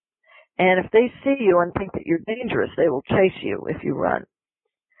 And if they see you and think that you're dangerous, they will chase you if you run.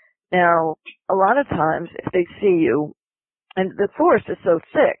 Now, a lot of times, if they see you, and the forest is so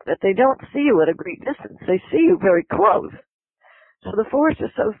thick that they don't see you at a great distance, they see you very close. So the forest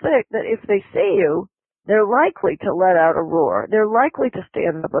is so thick that if they see you, they're likely to let out a roar. They're likely to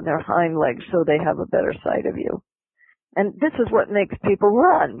stand up on their hind legs so they have a better sight of you. And this is what makes people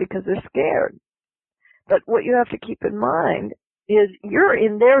run, because they're scared. But what you have to keep in mind is you're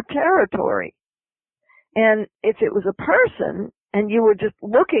in their territory. And if it was a person and you were just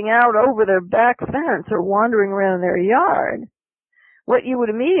looking out over their back fence or wandering around their yard, what you would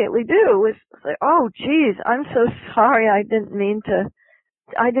immediately do is say, oh, geez, I'm so sorry, I didn't mean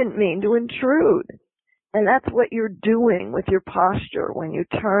to intrude. And that's what you're doing with your posture when you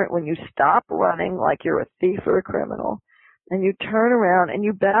stop running like you're a thief or a criminal, and you turn around and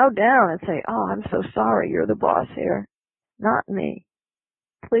you bow down and say, oh, I'm so sorry, you're the boss here, not me.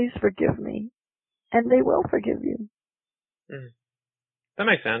 Please forgive me. And they will forgive you. That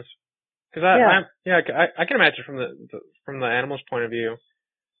makes sense. Because I can imagine from the animal's point of view.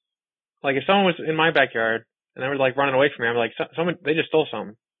 Like if someone was in my backyard and they were running away from me, I'm like, they just stole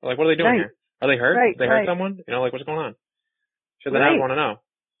something. What are they doing here? Are they hurt? Right, they hurt someone? What's going on? So then I want to know.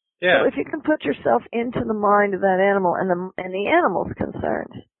 Yeah. So if you can put yourself into the mind of that animal and the animal's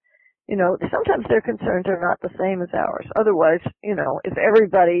concerns, sometimes their concerns are not the same as ours. Otherwise, if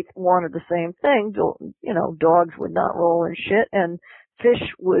everybody wanted the same thing, dogs would not roll in shit and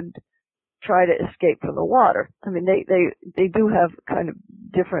fish would try to escape from the water. I mean, they do have kind of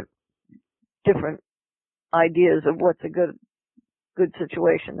different ideas of what's a good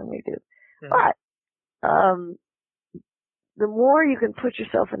situation than we do. But the more you can put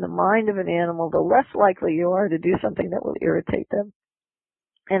yourself in the mind of an animal, the less likely you are to do something that will irritate them,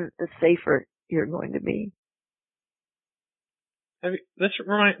 and the safer you're going to be. This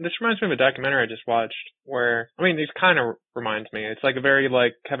reminds me of a documentary I just watched where, this kind of reminds me. It's a very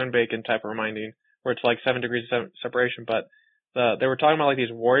Kevin Bacon type of reminding, where it's 7 degrees of separation, but they were talking about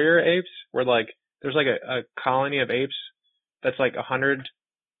these warrior apes, where there's a colony of apes that's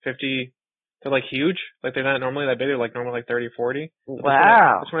 150. They're huge. They're not normally that big. They're normally 30 or 40.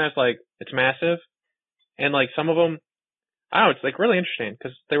 Wow. This one has it's massive. And some of them, I don't know, it's really interesting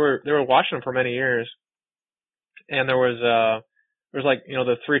because they were watching them for many years. And there was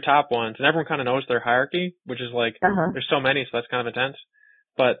the 3 top ones, and everyone kind of knows their hierarchy, which is there's so many, so that's kind of intense.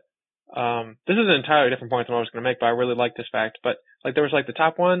 But this is an entirely different point than what I was going to make, but I really like this fact. But there was the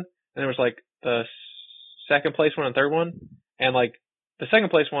top one, and there was the second place one and third one, and the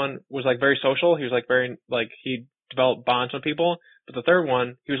second place one was very social. He was very he developed bonds with people. But the third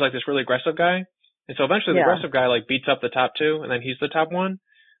one, he was this really aggressive guy. And so eventually the aggressive guy beats up the top 2, and then he's the top one.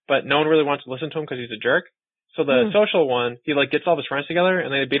 But no one really wants to listen to him because he's a jerk. So the social one, he like gets all of his friends together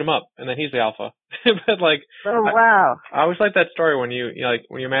and they beat him up, and then he's the alpha. But like, oh wow, I always like that story when you know, like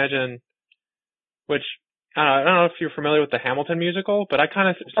when you imagine, which I don't know if you're familiar with the Hamilton musical, but I kind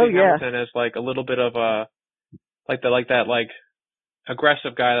of see Hamilton as like a little bit of a like that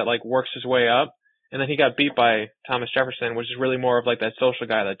aggressive guy that like works his way up, and then he got beat by Thomas Jefferson, which is really more of like that social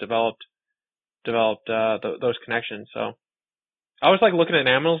guy that developed those connections. So I was like looking at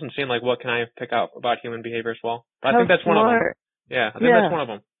animals and seeing like what can I pick out about human behavior as well. But I think that's one of them. Yeah, I think that's one of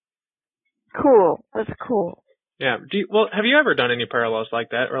them. Cool. That's cool. Yeah. Have you ever done any parallels like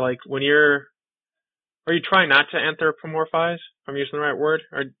that, or like when are you trying not to anthropomorphize, if I'm using the right word,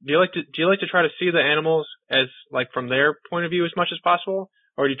 or do you like to try to see the animals as like from their point of view as much as possible,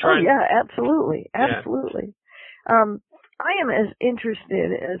 or do you try? Oh yeah, absolutely. I am as interested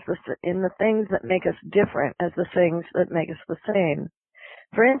in the things that make us different as the things that make us the same.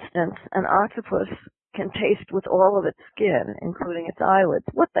 For instance, an octopus can taste with all of its skin, including its eyelids.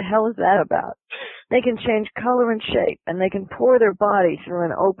 What the hell is that about? They can change color and shape, and they can pour their body through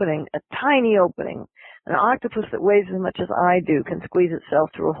an opening, a tiny opening. An octopus that weighs as much as I do can squeeze itself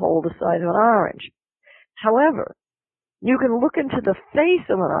through a hole the size of an orange. However, you can look into the face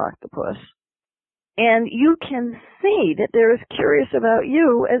of an octopus, and you can see that they're as curious about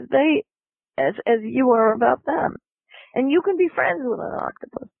you as you are about them. And you can be friends with an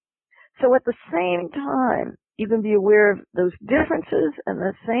octopus. So at the same time, you can be aware of those differences and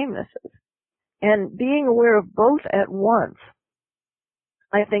the samenesses. And being aware of both at once,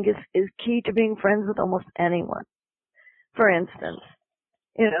 I think is key to being friends with almost anyone. For instance,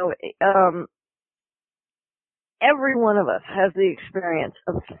 every one of us has the experience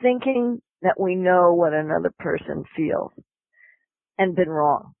of thinking that we know what another person feels and been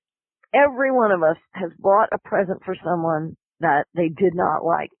wrong. Every one of us has bought a present for someone that they did not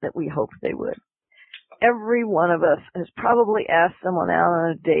like that we hoped they would. Every one of us has probably asked someone out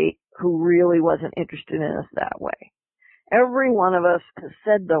on a date who really wasn't interested in us that way. Every one of us has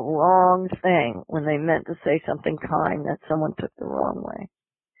said the wrong thing when they meant to say something kind that someone took the wrong way.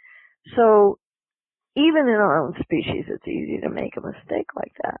 So even in our own species, it's easy to make a mistake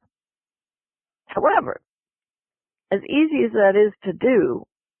like that. However, as easy as that is to do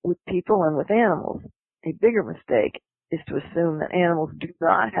with people and with animals, a bigger mistake is to assume that animals do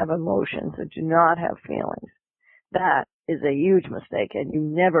not have emotions and do not have feelings. That is a huge mistake, and you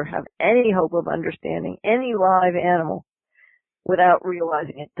never have any hope of understanding any live animal without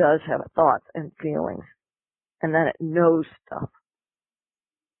realizing it does have thoughts and feelings, and that it knows stuff.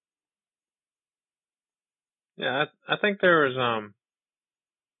 Yeah, I think there was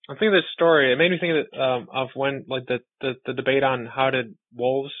I think this story, it made me think of when like the debate on how did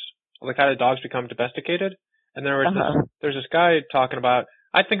dogs become domesticated, and there was there's this guy talking about.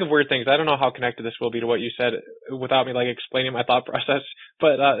 I think of weird things. I don't know how connected this will be to what you said without me like explaining my thought process,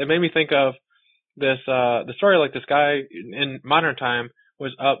 but it made me think of this the story like this guy in modern time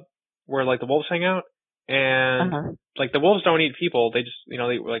was up where like the wolves hang out, and like the wolves don't eat people, they just they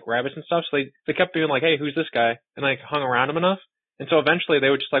were like rabbits and stuff, so they kept being like, hey, who's this guy, and like hung around him enough, and so eventually they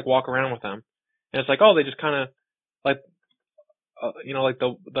would just like walk around with them, and it's like, oh, they just kind of like like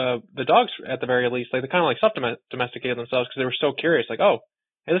the dogs at the very least, like they kind of like self-domesticated themselves because they were so curious, like, oh,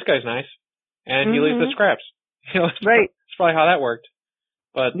 hey, this guy's nice, and he leaves the scraps. Right. It's probably how that worked.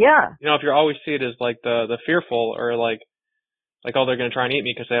 But yeah, if you always see it as like the fearful, or like oh, they're gonna try and eat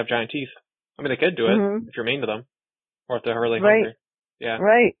me because they have giant teeth. I mean, they could do it if you're mean to them, or if they're really hungry. Yeah.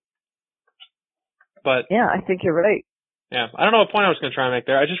 Right. But yeah, I think you're right. Yeah, I don't know what point I was gonna try and make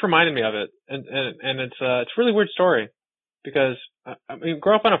there. It just reminded me of it, and it's a really weird story because I mean,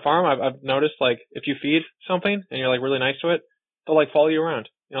 growing up on a farm, I've noticed like if you feed something and you're like really nice to it, they'll like follow you around.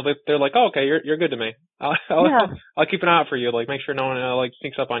 They're like, oh, okay, you're good to me. I'll keep an eye out for you, like make sure no one like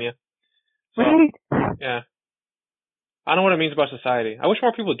sneaks up on you. So, right. Yeah. I don't know what it means about society. I wish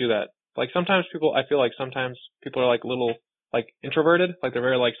more people would do that. Like sometimes I feel like sometimes people are like little like introverted, like they're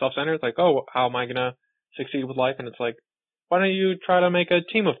very like self-centered, like, oh, how am I gonna succeed with life? And it's like, why don't you try to make a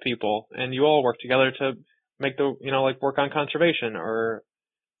team of people and you all work together to make like work on conservation? Or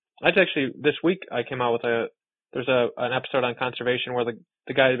I'd actually this week I came out with there's an episode on conservation where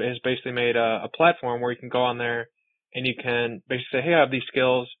the guy has basically made a platform where you can go on there and you can basically say, hey, I have these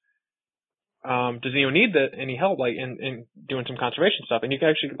skills. Does anyone need any help like in doing some conservation stuff? And you can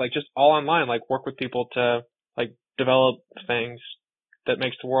actually like just all online like work with people to like develop things that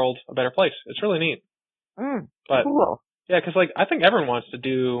makes the world a better place. It's really neat. But cool. Yeah, because like I think everyone wants to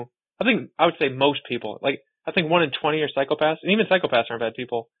do. I would say most people, like I think 1 in 20 are psychopaths, and even psychopaths aren't bad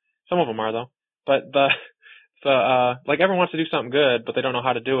people. Some of them are though. But like everyone wants to do something good, but they don't know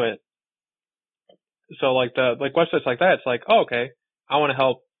how to do it. So like websites like that, it's like, oh, okay, I want to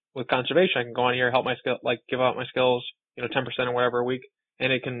help with conservation. I can go on here, help my skill, like give out my skills, 10% or whatever a week,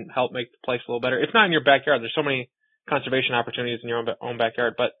 and it can help make the place a little better. It's not in your backyard. There's so many conservation opportunities in your own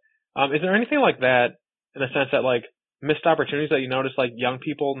backyard. But is there anything like that in the sense that like missed opportunities that you notice like young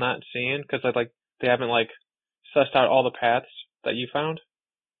people not seeing because like they haven't like sussed out all the paths that you found?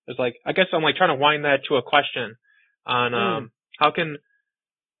 It's like, I guess I'm like trying to wind that to a question on how can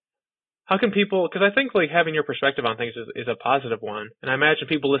people, because I think like having your perspective on things is a positive one, and I imagine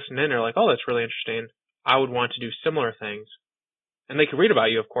people listening in are like, oh, that's really interesting. I would want to do similar things, and they could read about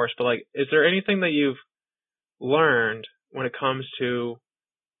you, of course. But like, is there anything that you've learned when it comes to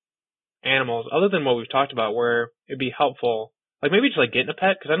animals other than what we've talked about, where it'd be helpful, like maybe just like getting a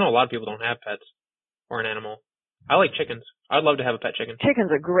pet? Because I know a lot of people don't have pets or an animal. I like chickens. I'd love to have a pet chicken.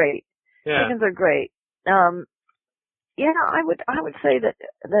 Chickens are great. Yeah. Chickens are great. Yeah, I would say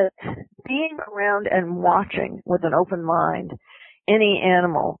that being around and watching with an open mind any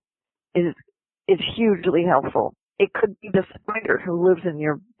animal is hugely helpful. It could be the spider who lives in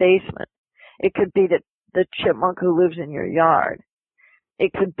your basement. It could be the chipmunk who lives in your yard.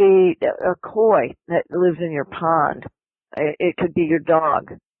 It could be a koi that lives in your pond. It could be your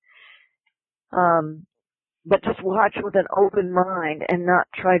dog. But just watch with an open mind and not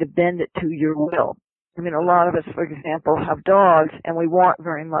try to bend it to your will. I mean, a lot of us, for example, have dogs, and we want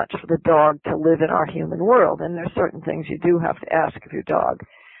very much for the dog to live in our human world. And there's certain things you do have to ask of your dog,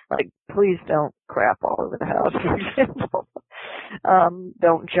 like please don't crap all over the house, for example.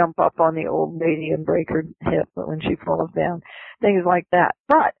 Don't jump up on the old lady and break her hip when she falls down, things like that.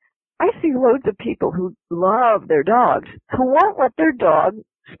 But I see loads of people who love their dogs who won't let their dog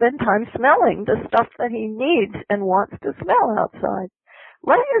spend time smelling the stuff that he needs and wants to smell outside.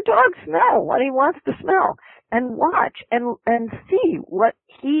 Let your dog smell what he wants to smell and watch and see what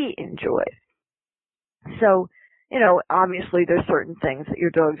he enjoys. So, obviously there's certain things that your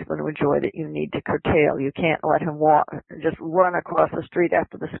dog's going to enjoy that you need to curtail. You can't let him just run across the street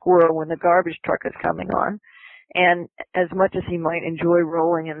after the squirrel when the garbage truck is coming on. And as much as he might enjoy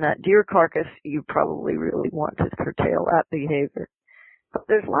rolling in that deer carcass, you probably really want to curtail that behavior. But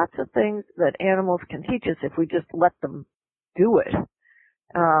there's lots of things that animals can teach us if we just let them do it.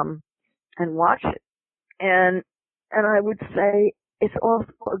 And watch it. And I would say it's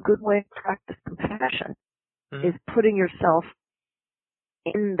also a good way to practice compassion, is putting yourself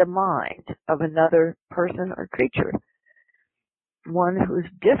in the mind of another person or creature, one who's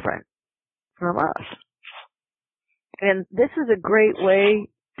different from us. And this is a great way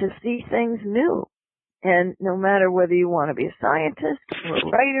to see things new. And no matter whether you want to be a scientist or a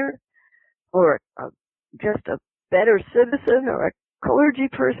writer or just a better citizen or a clergy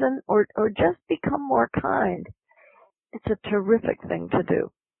person or just become more kind, it's a terrific thing to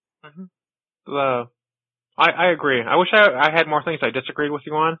do. I agree. I wish I had more things I disagreed with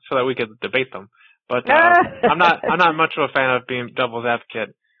you on so that we could debate them. But I'm not much of a fan of being devil's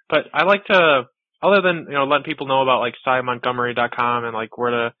advocate. But I like to, other than letting people know about like SciMontgomery.com and like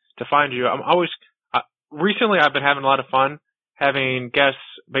where to find you. I'm always recently I've been having a lot of fun having guests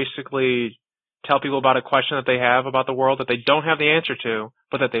basically tell people about a question that they have about the world that they don't have the answer to,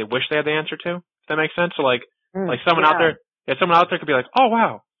 but that they wish they had the answer to. If that makes sense. So like someone out there could be like, oh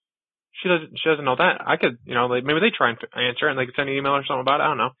wow, she doesn't know that. I could, like maybe they try and answer it and they could send an email or something about it. I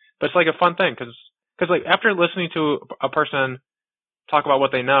don't know, but it's like a fun thing because like after listening to a person talk about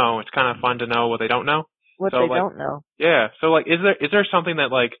what they know, it's kind of fun to know what they don't know. What they don't know. Yeah. So like, is there something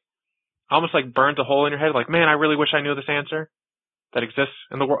that like almost like burns a hole in your head? Like, man, I really wish I knew this answer that exists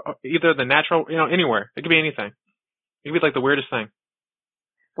in the world, either the natural, anywhere. It could be anything. It could be like the weirdest thing.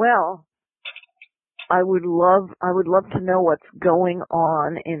 Well, I would love to know what's going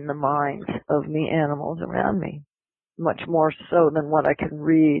on in the minds of the animals around me, much more so than what I can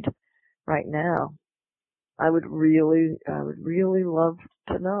read right now. I would really love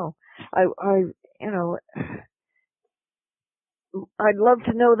to know. I'd love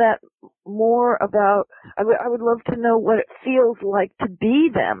to know that more about, I would love to know what it feels like to be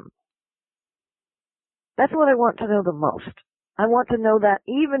them. That's what I want to know the most. I want to know that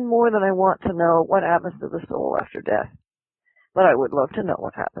even more than I want to know what happens to the soul after death. But I would love to know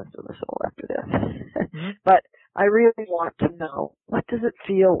what happens to the soul after death. But I really want to know, what does it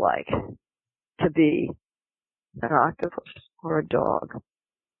feel like to be an octopus or a dog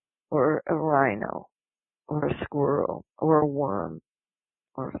or a rhino or a squirrel or a worm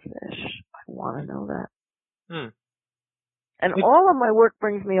or a fish? I want to know that. And all of my work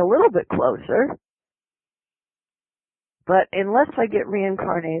brings me a little bit closer. But unless I get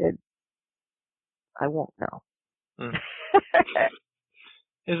reincarnated, I won't know.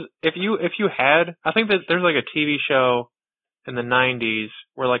 is if you had, I think that there's like a TV show in the 90s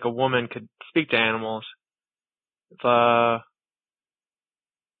where like a woman could speak to animals. It's I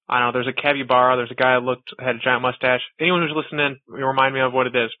don't know, there's a capybara, there's a guy that had a giant mustache. Anyone who's listening, remind me of what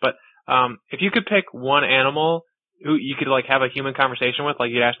it is. But if you could pick one animal who you could like have a human conversation with,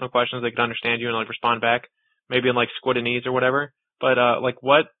 like you'd ask them questions, they could understand you and like respond back, maybe in like Squidinese or whatever. But like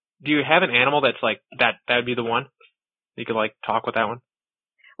what do you have an animal that's like that would be the one? You could like talk with that one?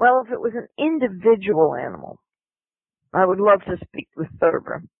 Well, if it was an individual animal, I would love to speak with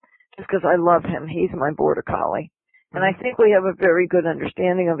Thurber, just because I love him. He's my border collie. And I think we have a very good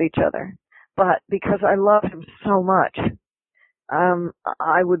understanding of each other. But because I love him so much,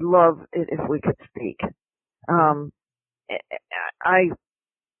 I would love it if we could speak.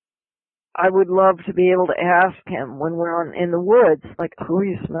 I would love to be able to ask him when we're in the woods, like, who are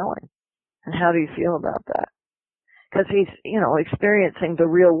you smelling? And how do you feel about that? Because he's, experiencing the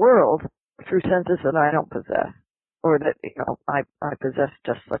real world through senses that I don't possess. Or that, I possess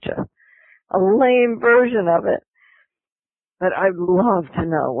just such a lame version of it. But I'd love to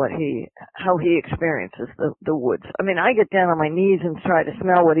know how he experiences the woods. I mean, I get down on my knees and try to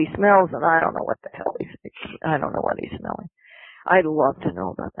smell what he smells, and I don't know what the hell I don't know what he's smelling. I'd love to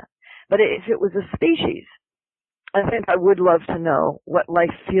know about that. But if it was a species, I think I would love to know what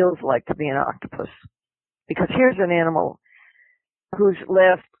life feels like to be an octopus. Because here's an animal whose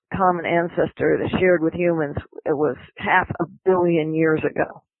last common ancestor that shared with humans, it was 500 million years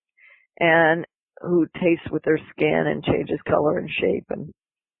ago. And who tastes with their skin and changes color and shape and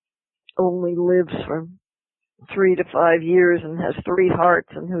only lives for 3 to 5 years and has 3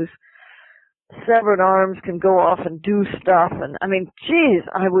 hearts and whose severed arms can go off and do stuff. And I mean, geez,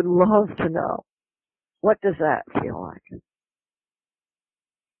 I would love to know. What does that feel like?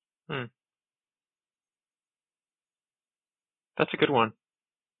 That's a good one.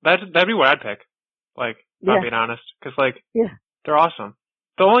 That'd be what I'd pick. Like, not being honest. Cause like, they're awesome.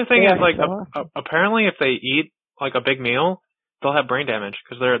 The only thing is, like, apparently if they eat, like, a big meal, they'll have brain damage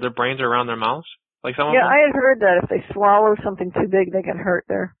because their brains are around their mouths. Like some of them. I had heard that if they swallow something too big, they can hurt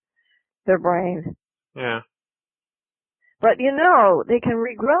their brain. Yeah. But, they can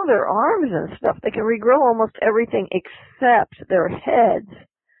regrow their arms and stuff. They can regrow almost everything except their heads.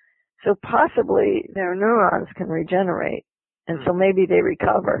 So possibly their neurons can regenerate. And so maybe they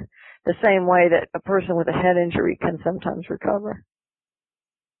recover the same way that a person with a head injury can sometimes recover.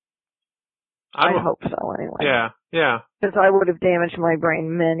 I hope so, anyway. Yeah. Because I would have damaged my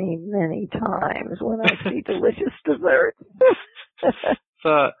brain many, many times when I see delicious dessert.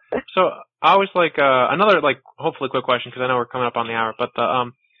 So I was like, another, like, hopefully quick question, because I know we're coming up on the hour, but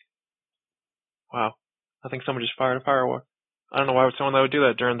wow, I think someone just fired a firework. I don't know why would someone that would do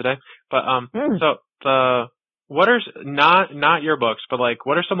that during the day, but, what are, not your books, but like,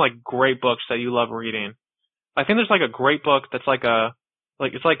 what are some like great books that you love reading? I think there's like a great book that's like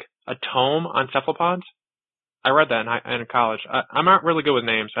it's like a tome on cephalopods. I read that in college. I'm not really good with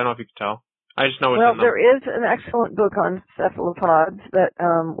names. I don't know if you can tell. I just know it's Well, there is an excellent book on cephalopods that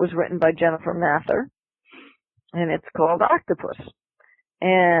was written by Jennifer Mather, and it's called Octopus.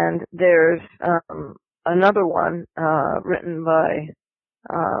 And there's another one written by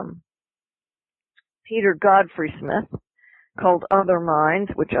Peter Godfrey Smith called Other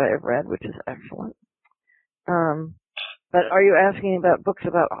Minds, which I have read, which is excellent. But are you asking about books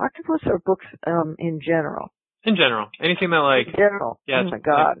about octopus or books in general? In general. Anything that like... In general. Yeah, oh my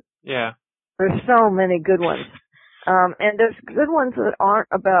God. Yeah. There's so many good ones. And there's good ones that aren't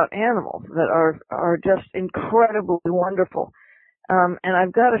about animals, that are just incredibly wonderful. And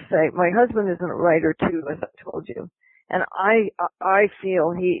I've got to say, my husband is a writer too, as I told you. And I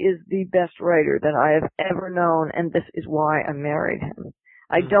feel he is the best writer that I have ever known, and this is why I married him.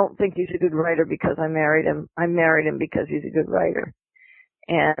 I don't think he's a good writer because I married him. I married him because he's a good writer.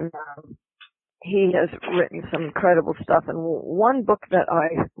 And he has written some incredible stuff. And one book that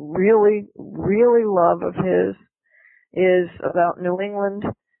I really, really love of his is about New England,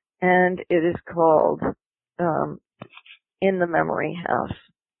 and it is called In the Memory House.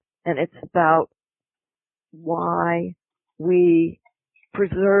 And it's about why we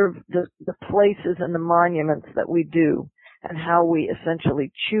preserve the places and the monuments that we do, and how we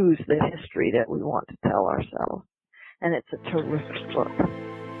essentially choose the history that we want to tell ourselves. And it's a terrific book.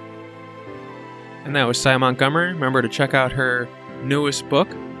 And that was Sy Montgomery. Remember to check out her newest book,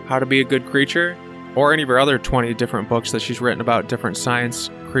 How to Be a Good Creature, or any of her other 20 different books that she's written about different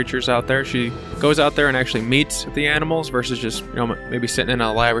science creatures out there. She goes out there and actually meets the animals versus just, maybe sitting in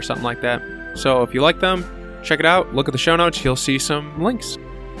a lab or something like that. So if you like them, check it out. Look at the show notes. You'll see some links.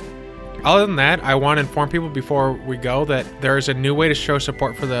 Other than that, I want to inform people before we go that there is a new way to show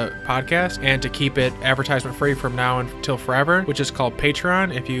support for the podcast and to keep it advertisement free from now until forever, which is called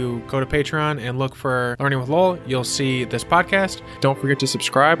Patreon. If you go to Patreon and look for Learning with Lowell, you'll see this podcast. Don't forget to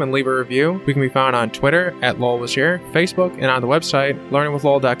subscribe and leave a review. We can be found on Twitter at Lowell Was Here, Facebook, and on the website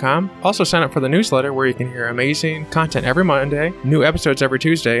learningwithlowell.com. Also sign up for the newsletter where you can hear amazing content every Monday, new episodes every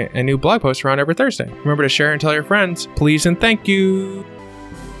Tuesday, and new blog posts around every Thursday. Remember to share and tell your friends. Please and thank you.